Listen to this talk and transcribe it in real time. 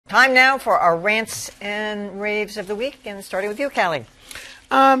Time now for our rants and raves of the week, and starting with you, Callie.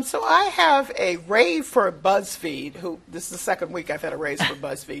 So I have a rave for BuzzFeed, this is the second week I've had a rave for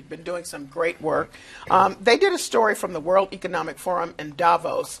BuzzFeed, been doing some great work. They did a story from the World Economic Forum in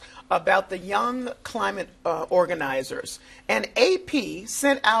Davos about the young climate organizers. And AP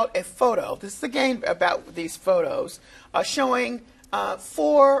sent out a photo, this is again about these photos, showing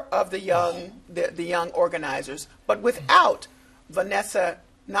 4 of the young organizers, but without Vanessa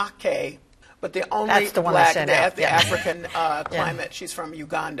Nake, but the only black, the African climate. She's from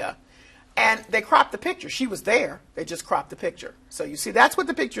Uganda. And they cropped the picture. She was there. They just cropped the picture. So you see, that's what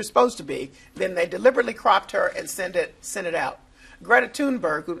the picture is supposed to be. Then they deliberately cropped her and sent it out. Greta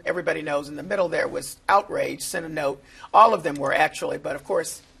Thunberg, who everybody knows in the middle there, was outraged, sent a note. All of them were actually, but of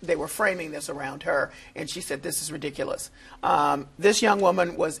course they were framing this around her, and she said, this is ridiculous. This young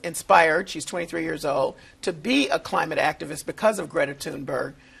woman was inspired, she's 23 years old, to be a climate activist because of Greta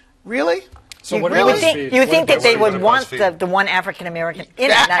Thunberg. Really? So you would think that they would want the one African American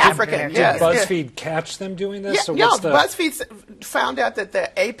in it, not African. Did BuzzFeed catch them doing this? Yeah, BuzzFeed found out that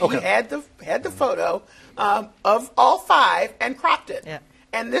the AP had the photo of all 5 and cropped it. Yeah.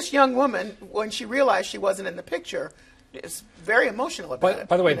 And this young woman, when she realized she wasn't in the picture, is very emotional about it.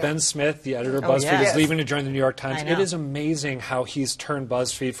 By the way, Ben Smith, the editor of BuzzFeed, is leaving to join the New York Times. It is amazing how he's turned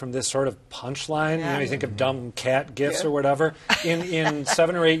BuzzFeed from this sort of punchline. You know, you think of dumb cat gifs or whatever. In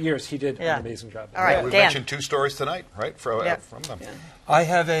 7 or 8 years, he did an amazing job. All right, we mentioned 2 stories tonight, right, from them. Yeah. I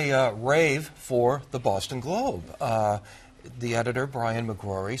have a rave for the Boston Globe. The editor, Brian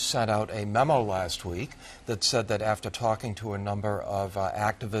McGrory, sent out a memo last week that said that after talking to a number of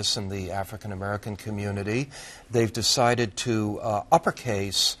activists in the African-American community, they've decided to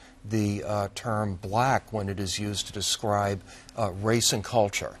uppercase the term black when it is used to describe race and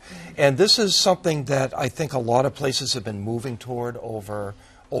culture. And this is something that I think a lot of places have been moving toward over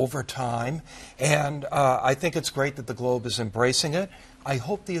time. And I think it's great that the Globe is embracing it. I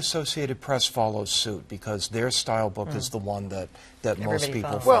hope the Associated Press follows suit because their style book is the one that most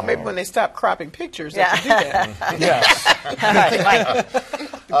people follow. Well, maybe when they stop cropping pictures, they can do that. Yes.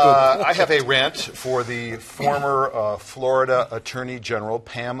 I have a rant for the former Florida Attorney General,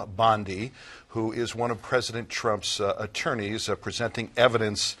 Pam Bondi, who is one of President Trump's attorneys presenting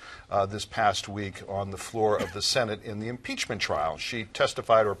evidence this past week on the floor of the Senate in the impeachment trial. She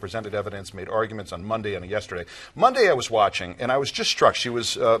testified or presented evidence, made arguments on Monday and yesterday. Monday I was watching, and I was just struck. She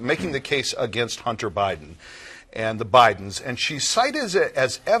was making the case against Hunter Biden and the Bidens, and she cited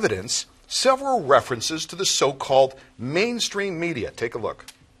as evidence several references to the so-called mainstream media. Take a look.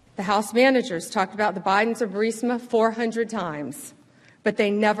 The House managers talked about the Bidens of Burisma 400 times. But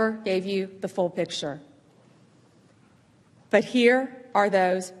they never gave you the full picture. But here are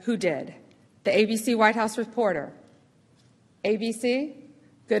those who did. The ABC White House reporter, ABC,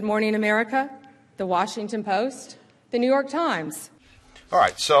 Good Morning America, The Washington Post, The New York Times. All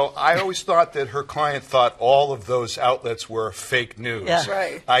right, so I always thought that her client thought all of those outlets were fake news. Yeah.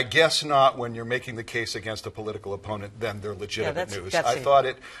 Right. I guess not when you're making the case against a political opponent, then they're legitimate news. I thought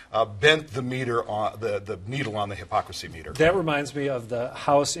it bent the meter on the needle on the hypocrisy meter. That reminds me of the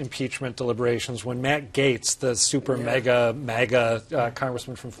House impeachment deliberations when Matt Gaetz, the super MAGA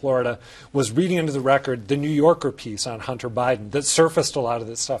congressman from Florida, was reading into the record the New Yorker piece on Hunter Biden that surfaced a lot of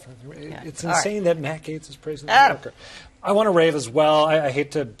this stuff. It's insane that Matt Gaetz is praising the New Yorker. I want to rave as well. I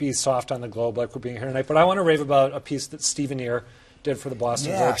hate to be soft on the Globe like we're being here tonight, but I want to rave about a piece that Stephen Ear did for the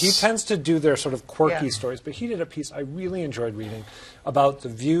Boston Globe. He tends to do their sort of quirky stories, but he did a piece I really enjoyed reading about the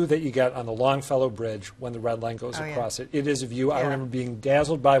view that you get on the Longfellow Bridge when the red line goes across it. It is a view I remember being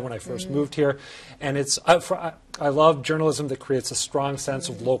dazzled by when I first moved here, and it's I love journalism that creates a strong sense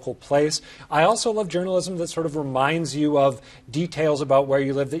of local place. I also love journalism that sort of reminds you of details about where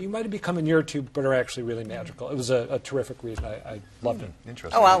you live that you might have become inured to but are actually really magical. It was a terrific read, and I loved it.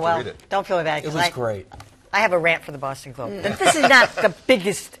 Interesting. Oh, well, don't feel bad. It was great. I have a rant for the Boston Globe. This is not the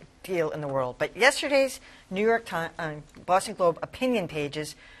biggest deal in the world, but yesterday's New York Times, Boston Globe opinion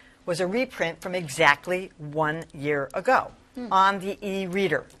pages was a reprint from exactly 1 year ago on the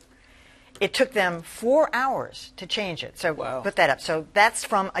e-reader. It took them 4 hours to change it. So put that up. So that's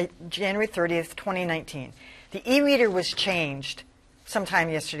from January 30th, 2019. The e-reader was changed sometime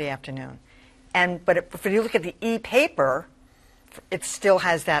yesterday afternoon. But if you look at the e-paper, it still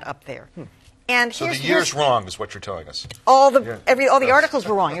has that up there. And so the year's wrong is what you're telling us. All the articles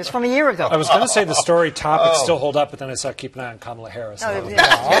were wrong. It was from a year ago. I was going to say the story topics still hold up, but then I saw keep an eye on Kamala Harris.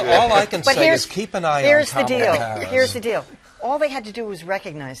 All I can say is keep an eye on Kamala Harris. Here's the deal. All they had to do was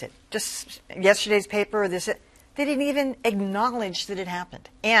recognize it. Just yesterday's paper, they didn't even acknowledge that it happened.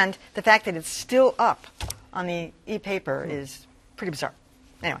 And the fact that it's still up on the e-paper is pretty bizarre.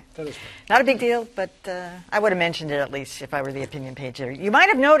 Anyway, That is not a big deal, but I would have mentioned it at least if I were the opinion page editor. You might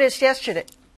have noticed yesterday.